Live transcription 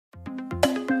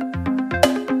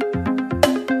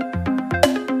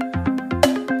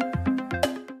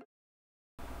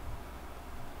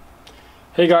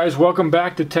Hey guys, welcome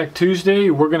back to Tech Tuesday.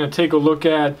 We're going to take a look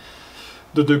at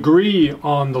the degree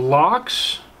on the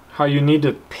locks, how you need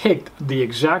to pick the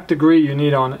exact degree you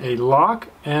need on a lock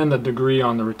and the degree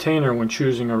on the retainer when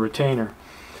choosing a retainer.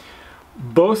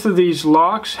 Both of these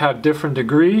locks have different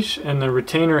degrees, and the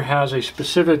retainer has a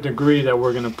specific degree that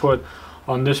we're going to put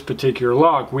on this particular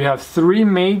lock. We have three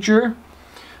major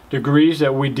degrees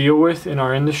that we deal with in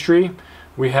our industry.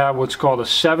 We have what's called a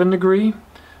 7 degree,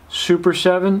 Super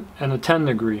 7, and a 10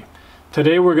 degree.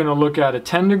 Today we're going to look at a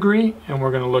 10 degree and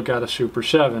we're going to look at a Super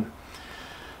 7.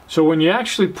 So when you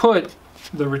actually put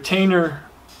the retainer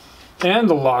and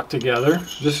the lock together,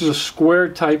 this is a square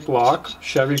type lock,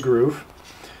 Chevy groove.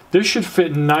 This should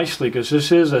fit nicely because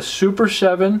this is a Super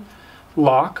 7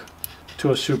 lock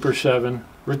to a Super 7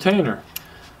 retainer.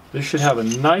 This should have a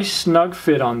nice snug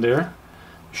fit on there.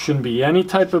 Shouldn't be any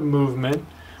type of movement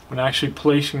when actually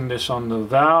placing this on the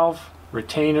valve,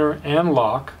 retainer, and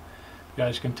lock. You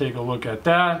guys can take a look at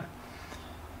that.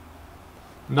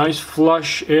 Nice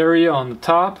flush area on the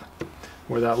top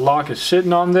where that lock is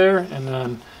sitting on there, and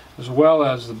then as well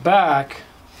as the back,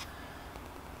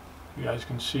 you guys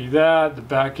can see that the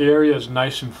back area is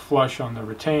nice and flush on the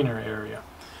retainer area.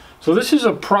 So this is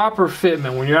a proper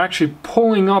fitment. When you're actually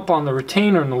pulling up on the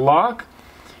retainer and the lock,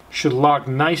 it should lock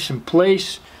nice in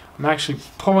place. I'm actually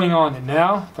pulling on it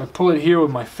now. If I pull it here with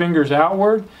my fingers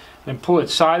outward and pull it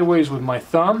sideways with my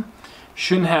thumb,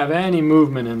 shouldn't have any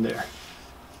movement in there.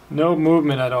 No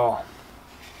movement at all.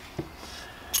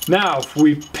 Now if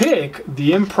we pick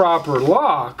the improper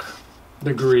lock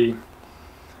degree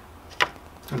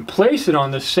and place it on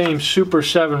the same Super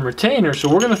 7 retainer,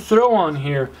 so we're going to throw on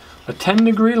here a 10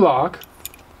 degree lock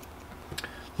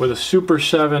with a Super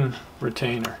 7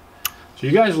 retainer. So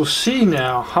you guys will see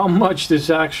now how much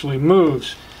this actually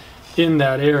moves in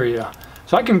that area.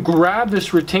 So I can grab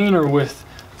this retainer with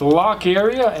the lock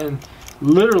area and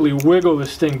literally wiggle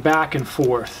this thing back and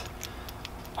forth.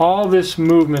 All this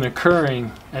movement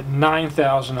occurring at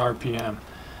 9,000 RPM.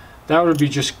 That would be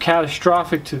just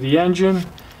catastrophic to the engine,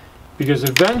 because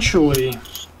eventually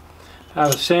I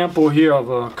have a sample here of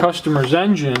a customer's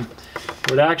engine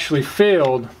that actually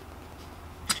failed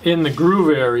in the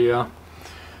groove area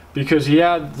because he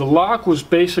had the lock was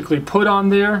basically put on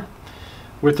there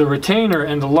with the retainer,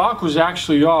 and the lock was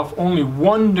actually off only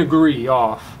 1 degree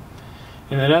off,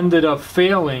 and it ended up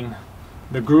failing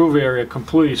the groove area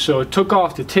completely. So it took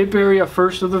off the tip area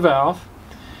first of the valve,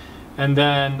 and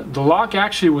then the lock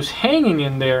actually was hanging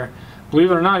in there. Believe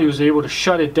it or not, he was able to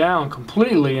shut it down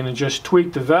completely, and it just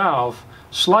tweaked the valve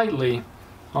slightly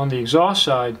on the exhaust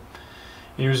side,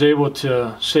 and he was able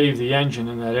to save the engine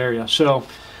in that area. So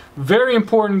very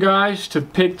important, guys, to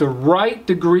pick the right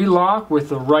degree lock with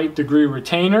the right degree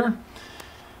retainer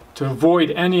to avoid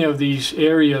any of these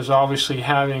areas obviously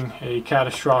having a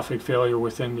catastrophic failure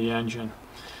within the engine.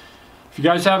 If you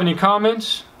guys have any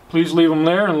comments, please leave them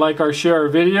there and like or share our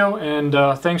video, and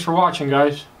thanks for watching,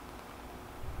 guys.